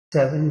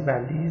Seven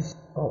Valleys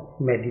of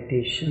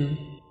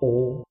Meditation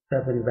or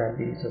Seven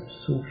Valleys of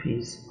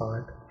Sufis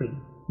Part 3.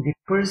 The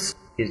first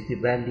is the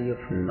Valley of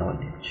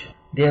Knowledge.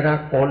 There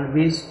are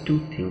always two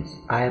things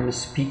I am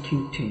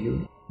speaking to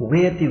you,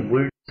 where the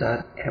words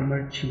are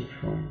emerging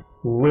from.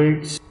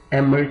 Words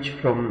emerge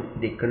from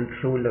the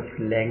control of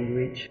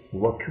language,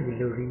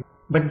 vocabulary,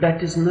 but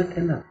that is not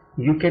enough.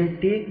 You can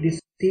take the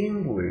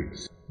same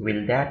words.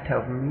 Will that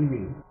have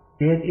meaning?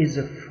 There is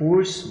a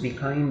force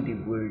behind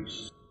the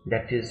words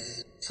that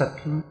is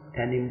subtle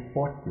and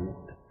important.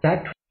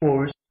 That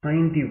force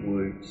behind the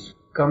words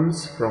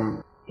comes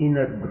from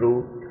inner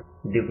growth,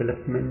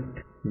 development,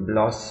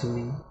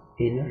 blossoming,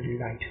 inner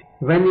light.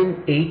 When in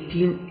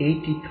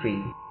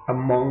 1883 a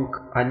monk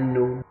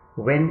unknown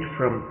went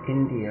from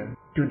India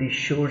to the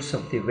shores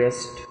of the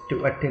West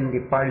to attend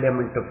the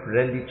Parliament of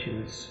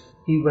Religions,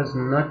 he was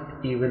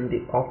not even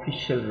the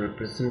official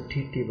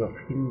representative of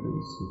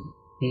Hinduism.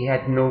 He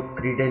had no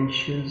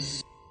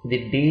credentials.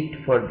 The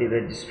date for the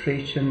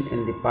registration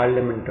in the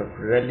Parliament of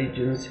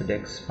Religions had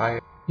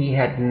expired. He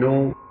had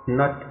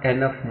not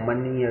enough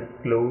money or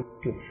clothes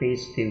to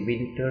face the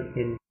winter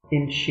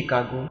in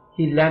Chicago.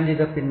 He landed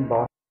up in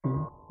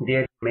Boston.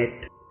 There he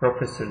met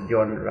Professor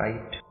John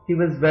Wright. He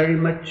was very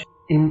much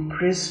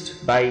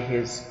impressed by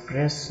his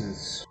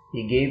presence.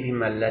 He gave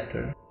him a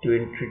letter to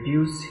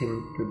introduce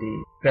him to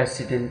the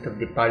President of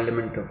the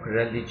Parliament of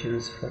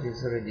Religions for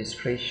his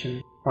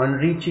registration. On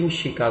reaching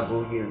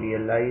Chicago, he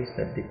realized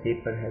that the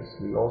paper has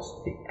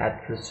lost, the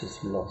address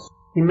is lost.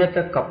 He met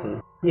a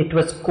couple. It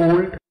was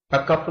cold.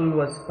 A couple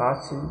was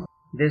passing.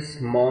 This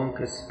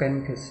monk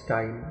spent his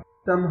time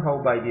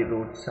somehow by the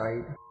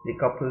roadside. The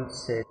couple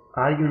said,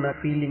 "Are you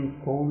not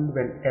feeling cold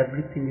when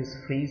everything is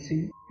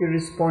freezing?" He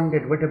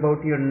responded, "What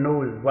about your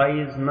nose? Why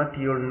is not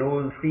your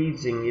nose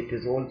freezing? It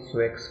is also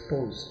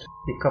exposed."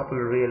 The couple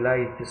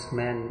realized this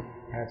man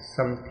has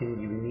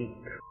something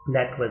unique.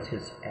 That was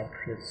his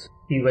address.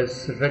 He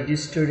was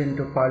registered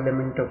into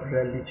Parliament of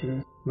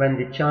Religions. When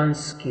the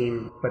chance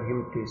came for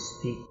him to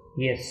speak,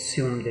 he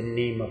assumed the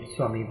name of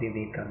Swami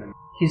Vivekananda.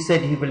 He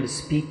said he will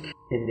speak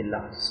in the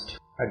last.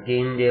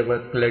 Again there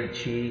were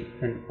clergy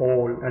and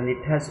all, and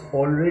it has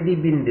already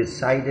been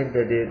decided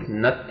that there is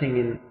nothing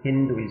in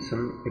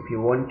Hinduism. If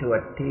you want to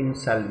attain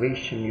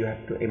salvation, you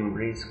have to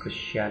embrace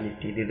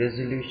Christianity. The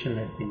resolution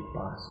had been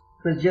passed.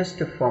 It was just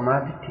a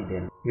formality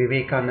then.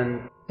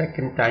 Vivekananda,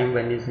 second time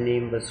when his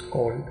name was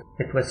called,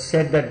 it was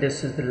said that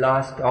this is the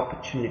last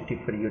opportunity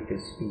for you to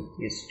speak.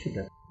 He stood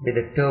up with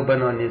a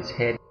turban on his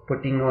head,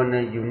 putting on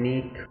a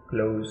unique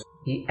clothes.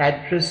 He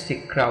addressed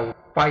the crowd.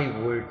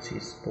 5 words he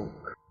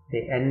spoke.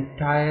 The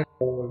entire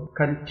hall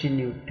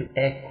continued to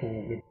echo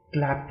with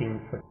clapping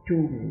for 2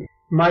 minutes.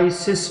 My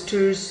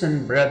sisters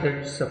and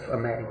brothers of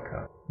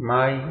America.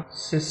 My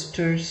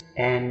sisters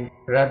and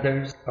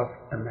brothers of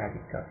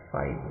America.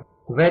 5.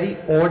 Very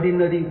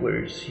ordinary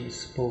words he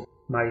spoke.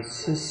 My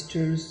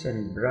sisters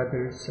and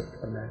brothers of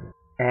America.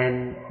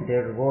 And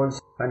there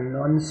was a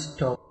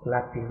non-stop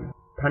clapping,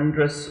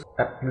 thunderous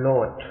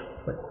applaud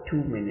for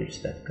 2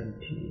 minutes that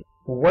continued.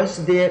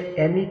 Was there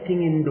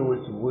anything in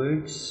those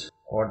words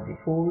or the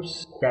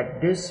force that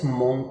this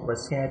monk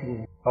was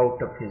carrying out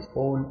of his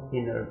own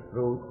inner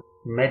growth,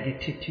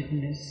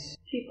 meditativeness?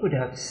 He could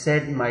have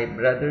said, my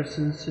brothers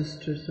and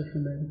sisters of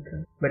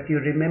America. But you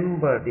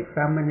remember, the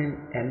feminine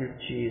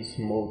energy is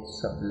more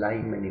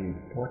sublime and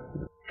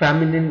important.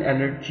 Feminine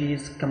energy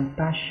is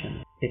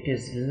compassion. It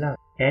is love.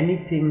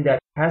 Anything that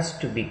has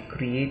to be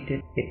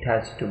created, it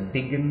has to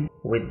begin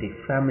with the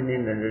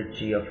feminine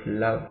energy of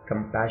love,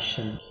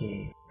 compassion,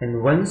 care.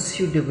 And once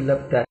you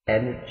develop that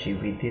energy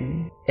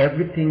within,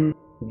 everything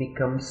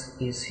becomes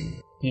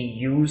easy. He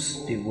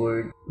used the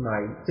word,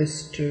 my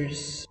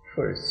sisters,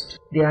 first.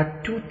 There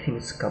are 2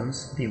 things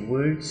comes, the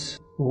words.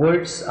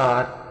 Words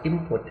are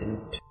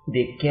important.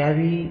 They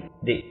carry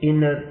the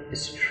inner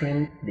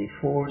strength, the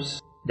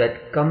force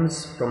that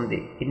comes from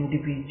the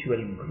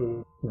individual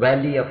growth.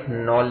 Valley of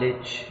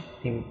knowledge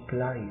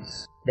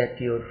implies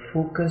that your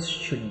focus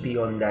should be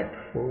on that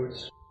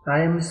force. I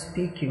am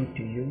speaking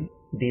to you.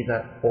 These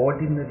are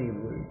ordinary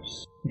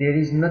words. There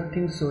is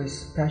nothing so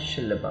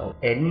special about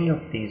any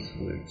of these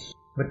words.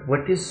 But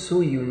what is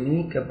so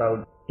unique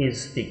about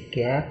is the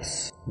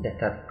gaps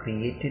that are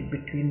created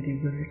between the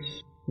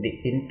words, the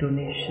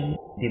intonation,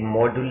 the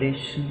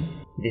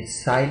modulation, the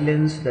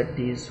silence that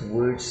these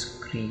words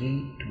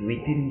create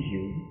within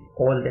you,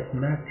 all that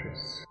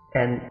matters.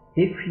 And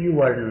if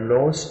you are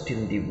lost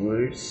in the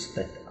words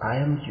that I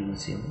am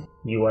using,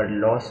 you are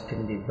lost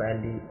in the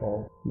valley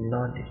of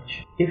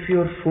knowledge. If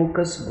your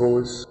focus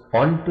goes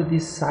on to the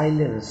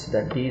silence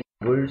that these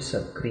words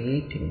are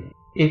creating,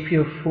 if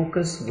your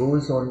focus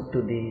goes on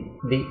to the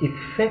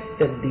effect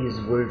that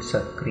these words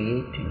are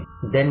creating,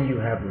 then you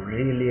have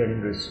really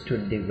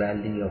understood the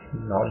valley of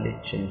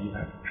knowledge and you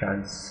have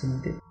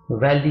transcended.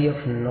 Valley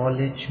of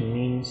knowledge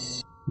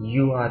means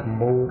you are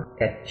more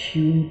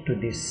attuned to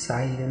the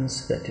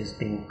silence that is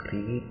being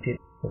created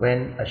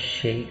when a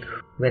sheikh,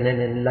 when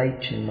an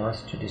enlightened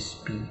master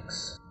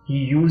speaks. He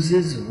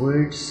uses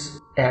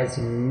words as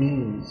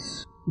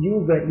means.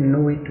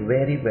 know it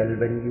very well.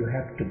 When you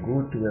have to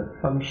go to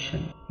a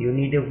function, you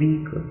need a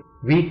vehicle.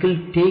 Vehicle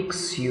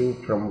takes you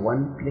from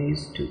one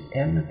place to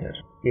another.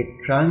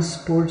 It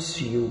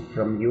transports you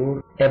from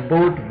your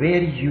abode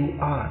where you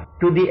are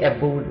to the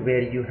abode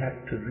where you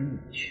have to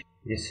reach.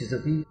 This is a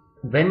vehicle.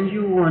 When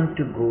you want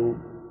to go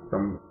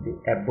from the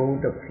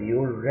abode of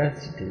your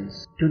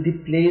residence to the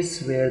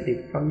place where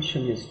the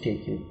function is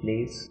taking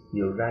place,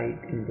 you ride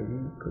in the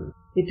vehicle.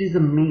 It is a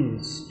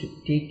means to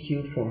take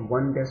you from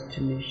one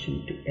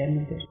destination to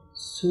another.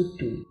 So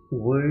too,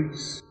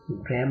 words,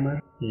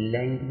 grammar,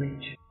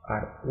 language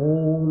are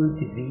all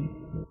the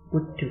vehicle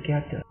put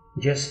together.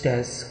 Just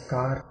as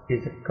car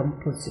is a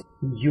composite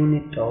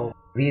unit of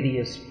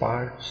various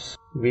parts,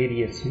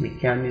 various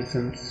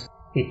mechanisms,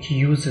 it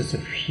uses a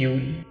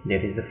fuel.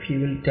 There is a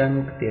fuel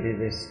tank, there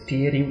is a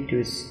steering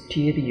to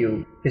steer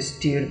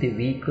the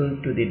vehicle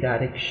to the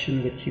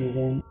direction that you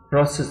want.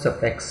 Process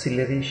of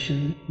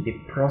acceleration, the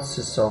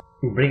process of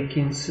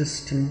braking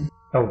system,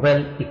 a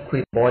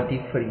well-equipped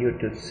body for you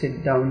to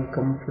sit down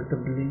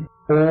comfortably.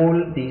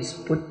 All these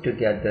put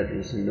together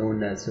is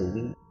known as a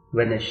vehicle.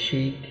 When a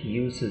sheikh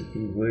uses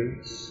the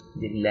words,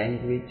 the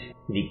language,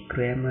 the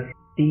grammar,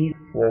 these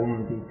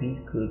form the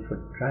vehicle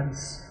for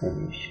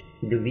transformation,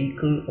 the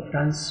vehicle of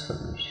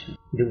transformation,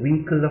 the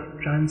vehicle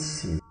of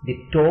transcendence.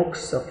 The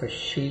talks of a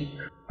sheikh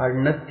are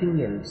nothing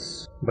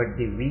else but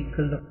the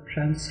vehicle of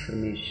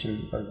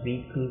transformation or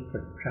vehicle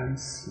for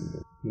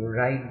transcendence. You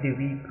ride the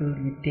vehicle,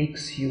 he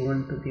takes you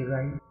onto the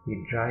ride,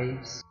 he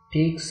drives,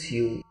 takes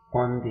you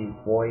on the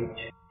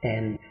voyage,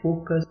 and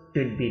focus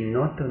should be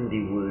not on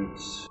the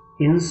words,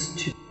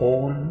 instead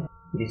on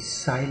the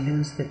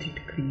silence that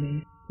it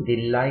creates,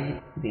 the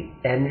light, the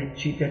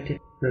energy that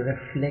it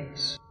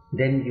reflects.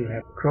 Then you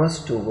have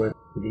crossed over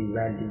the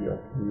valley of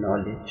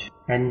knowledge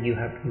and you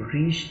have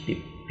reached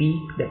the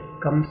peak that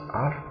comes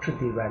after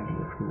the valley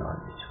of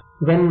knowledge.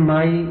 When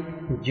my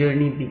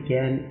journey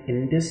began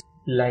in this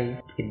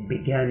life, it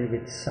began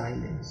with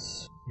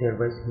silence. There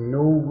was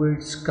no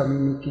words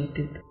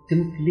communicated,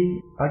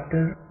 simply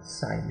utter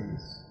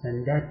silence,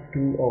 and that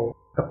too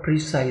of a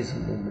precise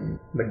moment,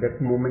 but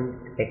that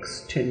moment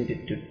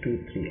extended to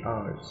 2-3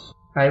 hours.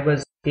 I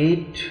was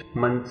 8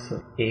 months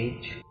of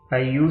age. I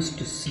used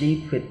to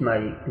sleep with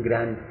my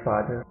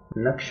grandfather,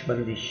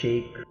 Naqshbandi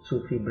Sheikh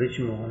Sufi Brij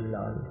Mohan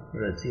Lal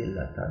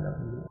Raziyallahu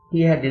Ta'ala.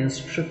 He had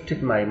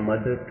instructed my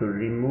mother to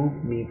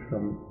remove me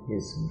from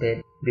his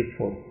bed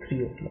before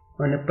 3 o'clock.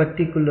 On a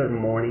particular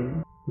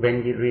morning,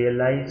 when he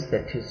realized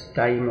that his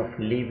time of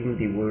leaving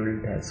the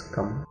world has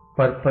come,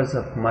 purpose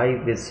of my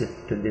visit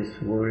to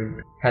this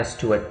world has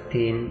to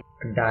attain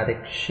a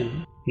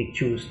direction, he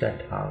chose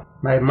that hour.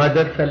 My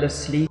mother fell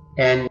asleep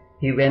and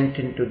he went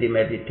into the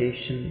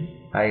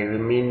meditation. I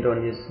remained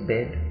on his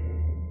bed,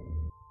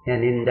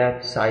 and in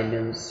that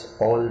silence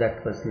all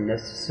that was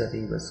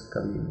necessary was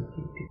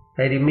communicated.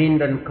 I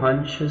remained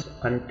unconscious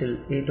until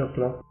 8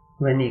 o'clock.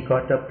 When he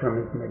got up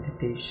from his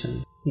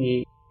meditation,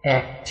 he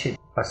acted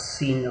a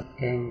scene of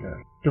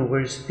anger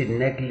towards the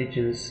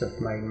negligence of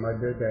my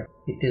mother,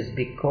 that it is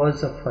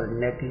because of her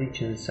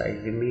negligence I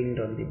remained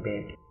on the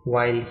bed,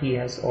 while he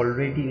has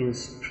already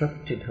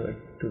instructed her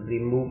to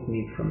remove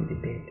me from the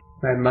bed.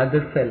 My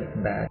mother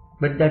felt bad,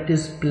 but that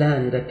is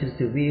planned, that is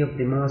the way of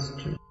the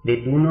master. They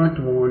do not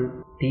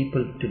want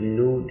people to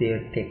know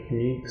their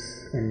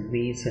techniques and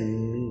ways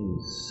and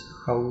means,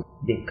 how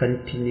they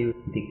continue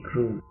the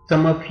growth.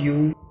 Some of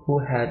you who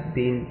had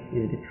been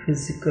in the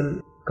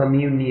physical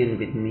communion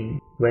with me,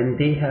 when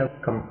they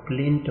have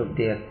complained of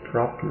their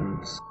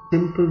problems,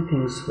 simple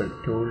things were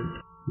told,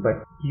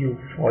 but you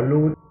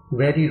followed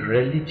very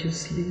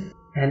religiously,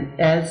 and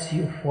as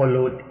you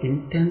followed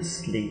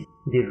intensely,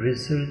 the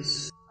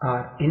results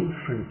are in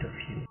front of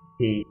you.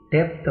 The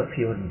depth of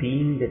your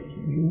being that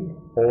you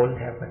all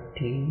have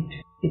attained,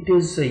 it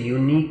is a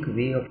unique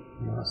way of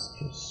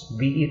masters,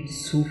 be it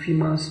Sufi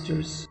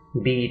masters,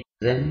 be it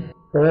Zen.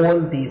 All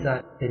these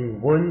are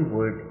in one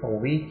word,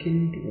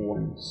 awakened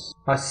ones.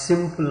 A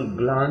simple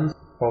glance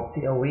of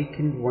the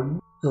awakened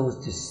one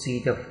sows the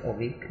seed of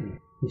awakening.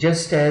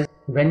 Just as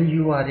when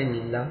you are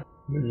in love,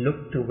 you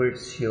look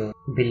towards your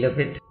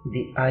beloved,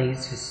 the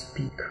eyes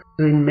speak.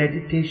 So in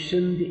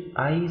meditation, the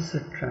eyes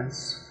are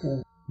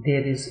transformed.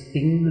 There is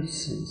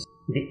innocence.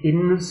 The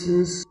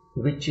innocence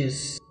which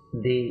is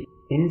the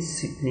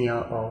insignia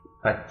of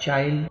a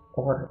child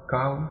or a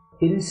cow,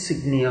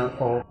 insignia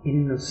of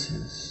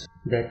innocence.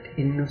 That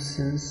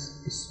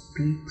innocence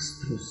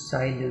speaks through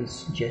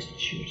silence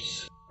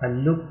gestures. A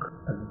look,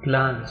 a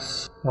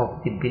glance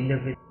of the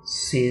beloved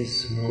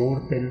says more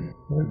than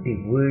what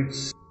the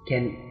words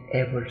can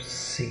ever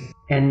say.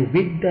 And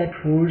with that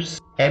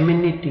force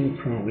emanating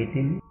from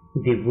within,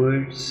 the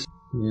words,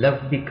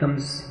 love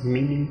becomes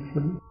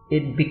meaningful.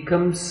 It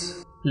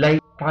becomes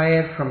like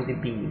fire from the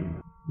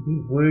beam.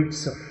 The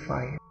words of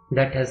fire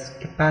that has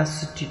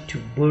capacity to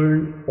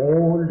burn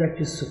all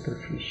that is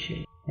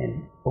superficial,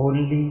 and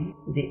only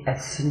the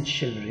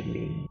essential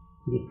remain.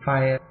 The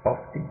fire of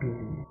the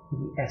being,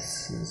 the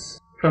essence.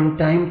 From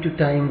time to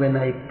time when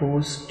I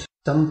post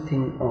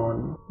something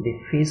on the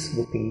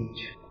Facebook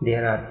page.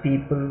 There are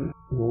people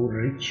who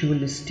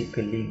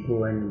ritualistically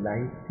go and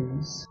like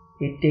these.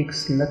 It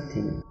takes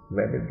nothing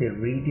whether they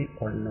read it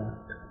or not,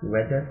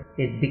 whether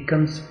it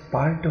becomes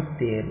part of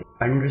their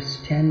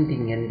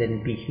understanding and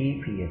then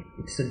behavior.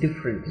 It's a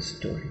different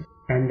story.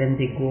 And then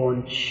they go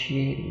on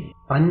sharing.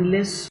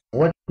 Unless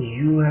what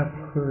you have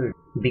heard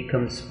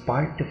becomes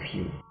part of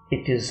you,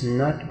 it is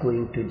not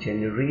going to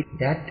generate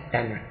that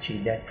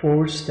energy, that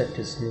force that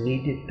is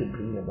needed to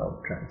bring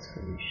about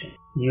transformation.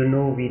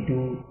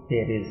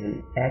 There is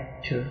an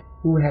actor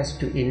who has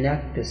to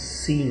enact a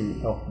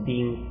scene of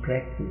being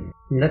pregnant.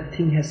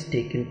 Nothing has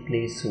taken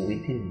place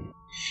within.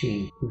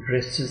 She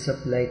dresses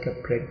up like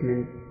a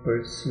pregnant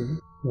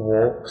person,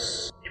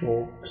 walks,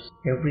 talks,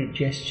 every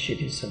gesture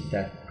is of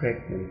that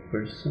pregnant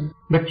person,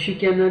 but she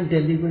cannot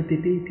deliver the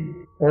baby.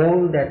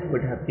 All that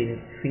would have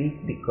been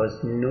fake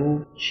because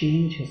no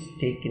change has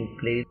taken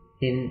place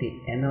in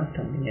the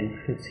anatomy and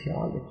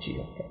physiology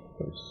of that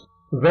person.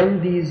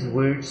 When these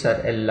words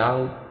are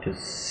allowed to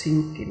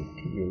sink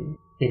into you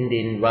in the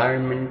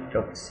environment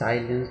of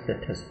silence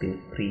that has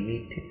been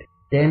created,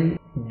 then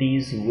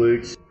these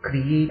words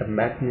create a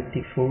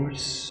magnetic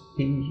force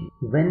in you.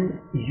 When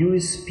you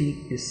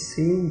speak the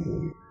same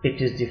word, it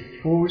is the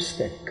force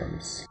that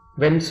comes.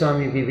 When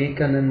Swami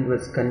Vivekananda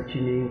was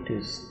continuing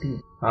to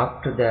speak,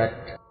 after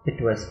that it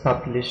was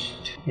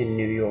published in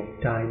New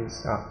York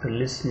Times, after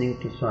listening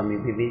to Swami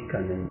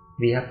Vivekananda,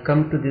 we have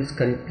come to this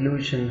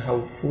conclusion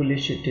how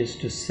foolish it is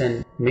to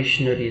send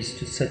missionaries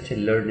to such a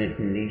learned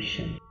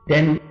nation.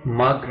 Then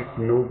Margaret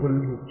Noble,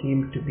 who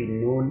came to be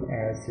known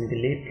as in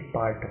the later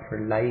part of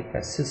her life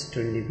as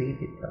Sister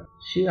Nivedita,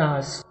 she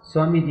asked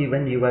Swamiji,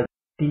 when you were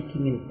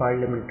speaking in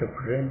Parliament of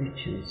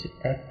Religions, it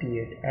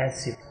appeared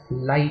as if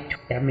light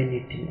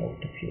emanating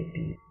out of your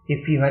being.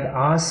 If you had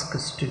asked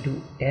us to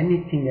do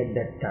anything at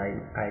that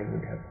time, I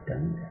would have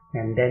done that.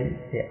 And then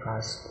they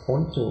asked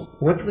also,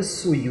 what was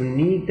so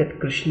unique that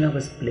Krishna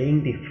was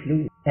playing the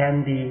flute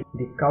and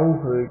the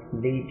cowherd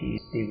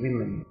ladies, the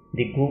women,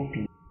 the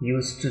gopis,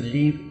 used to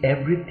leave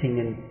everything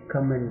and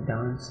come and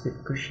dance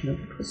with Krishna?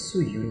 What was so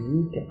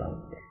unique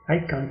about that? I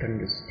can't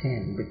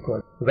understand,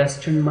 because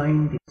Western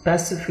mind,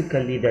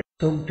 specifically that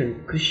soaked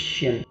in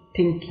Christian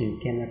thinking,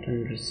 cannot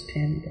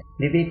understand that.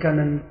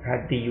 Vivekananda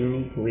had the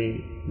unique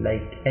way,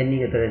 like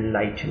any other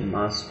enlightened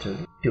master,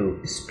 to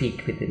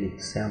speak with an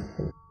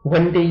example.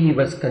 One day he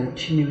was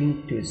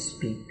continuing to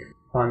speak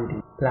on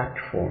the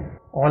platform.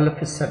 All of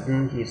a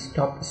sudden he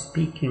stopped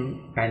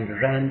speaking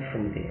and ran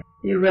from there.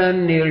 He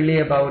ran nearly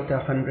about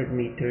 100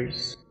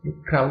 meters. The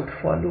crowd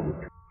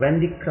followed. When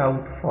the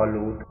crowd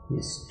followed,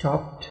 he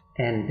stopped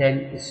and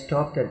then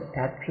stopped and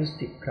addressed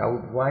the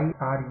crowd, why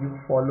are you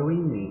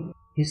following me?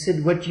 He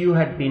said, what you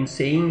had been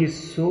saying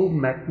is so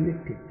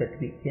magnetic that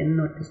we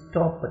cannot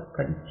stop but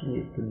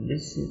continue to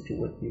listen to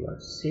what you are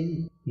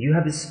saying. You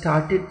have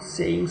started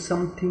saying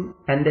something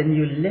and then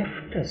you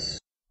left us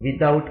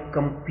without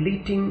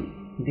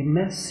completing the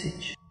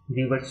message.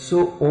 We were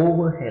so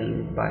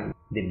overwhelmed by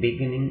the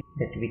beginning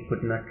that we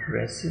could not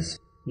resist.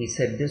 He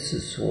said, this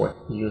is what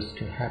used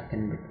to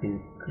happen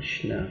between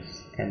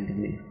Krishnas and the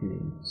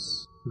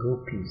milkmaids,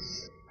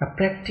 gopis. A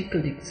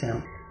practical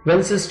example.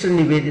 When Sister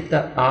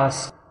Nivedita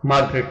asked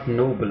Margaret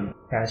Noble,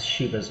 as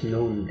she was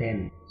known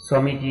then,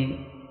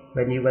 Swamiji,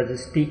 when he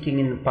was speaking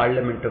in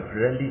Parliament of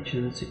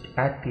Religions, it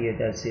appeared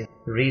as if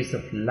rays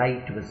of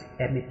light was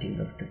emitting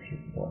out of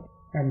your body.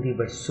 And we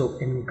were so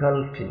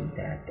engulfed in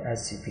that,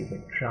 as if we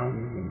were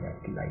drowning in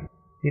that light.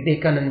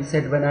 Vivekananda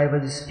said, when I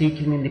was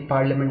speaking in the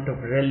Parliament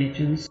of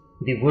Religions,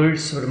 the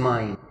words were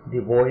mine, the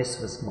voice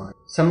was mine.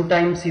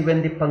 Sometimes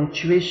even the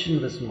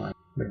punctuation was mine,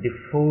 but the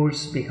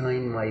force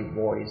behind my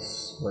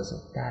voice was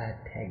of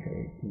that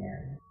haggard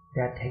man.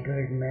 That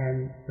haggard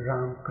man,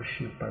 Ram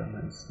Krishna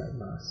Paramahansa,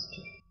 my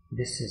master.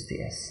 This is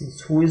the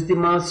essence. Who is the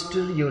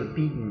master? Your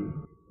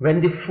being.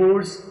 When the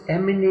force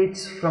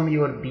emanates from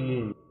your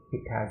being,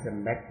 it has a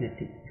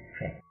magnetic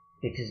effect.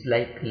 It is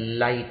like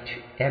light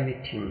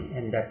emitting,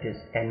 and that is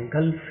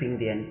engulfing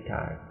the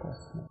entire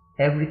cosmos.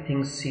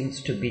 Everything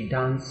seems to be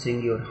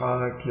dancing, your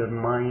heart, your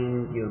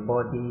mind, your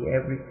body,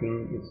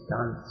 everything is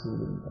dancing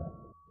in that.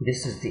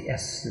 This is the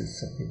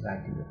essence of the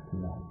value of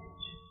knowledge.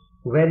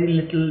 Very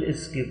little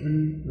is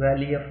given,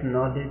 value of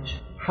knowledge.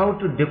 How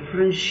to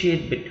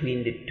differentiate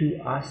between the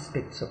two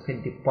aspects of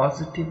it, the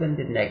positive and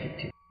the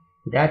negative.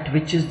 That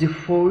which is the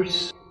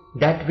force,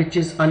 that which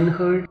is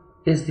unheard,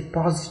 is the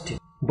positive.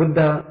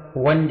 Buddha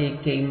one day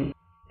came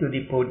to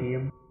the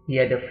podium. He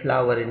had a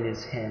flower in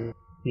his hand.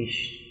 He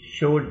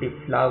showed the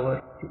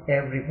flower to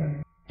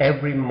everyone.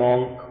 Every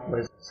monk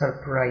was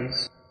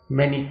surprised.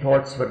 Many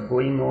thoughts were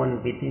going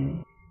on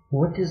within.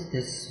 What is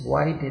this?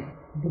 Why did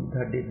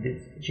Buddha did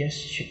this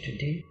gesture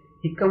today?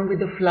 He come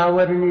with a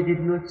flower and he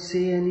did not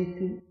say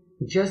anything.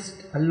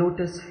 Just a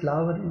lotus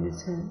flower in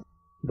his hand.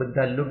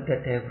 Buddha looked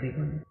at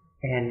everyone.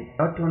 And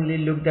not only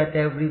looked at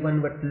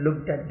everyone, but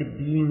looked at the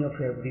being of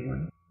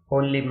everyone.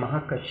 Only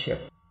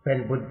Mahakashyap,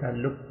 when Buddha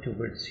looked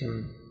towards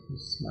him, he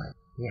smiled.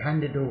 He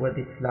handed over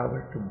the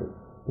flower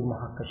to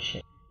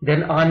Mahakashyap.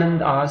 Then Anand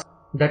asked,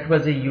 That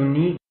was a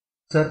unique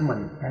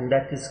sermon, and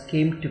that is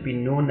came to be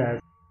known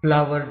as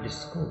flower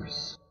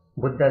discourse.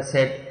 Buddha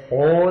said,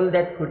 all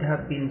that could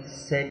have been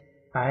said,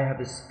 I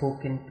have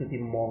spoken to the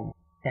monk,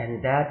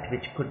 and that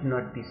which could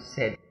not be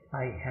said,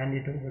 I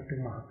handed over to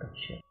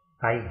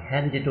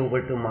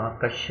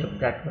Mahakashyap.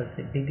 That was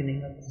the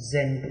beginning of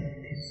Zen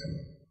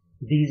Buddhism.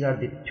 These are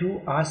the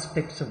two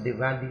aspects of the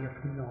valley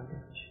of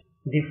knowledge.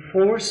 The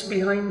force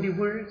behind the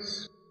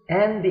words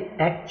and the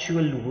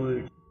actual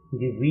word.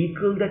 The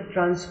vehicle that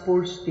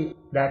transports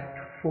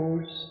that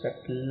force,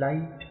 that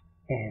light,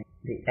 and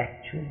the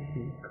actual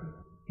vehicle.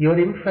 Your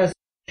emphasis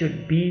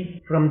should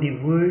be from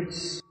the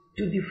words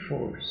to the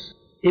force.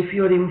 If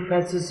your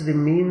emphasis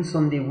remains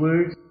on the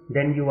words,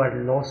 then you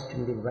are lost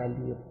in the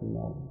valley of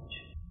knowledge.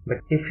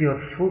 But if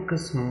your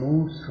focus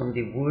moves from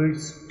the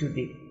words to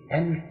the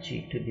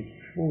energy, to the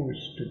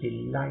force, to the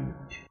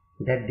light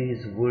that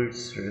these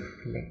words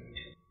reflect,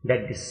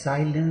 that the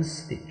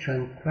silence, the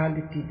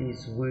tranquility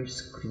these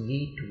words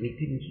create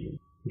within you,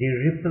 the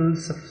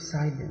ripples of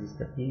silence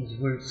that these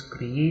words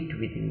create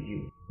within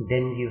you,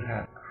 then you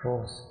have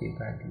crossed the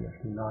valley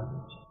of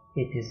knowledge.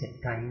 It is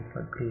a time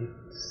for great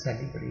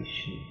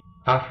celebration.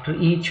 After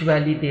each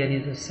valley there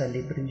is a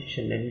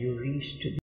celebration, and you reach to the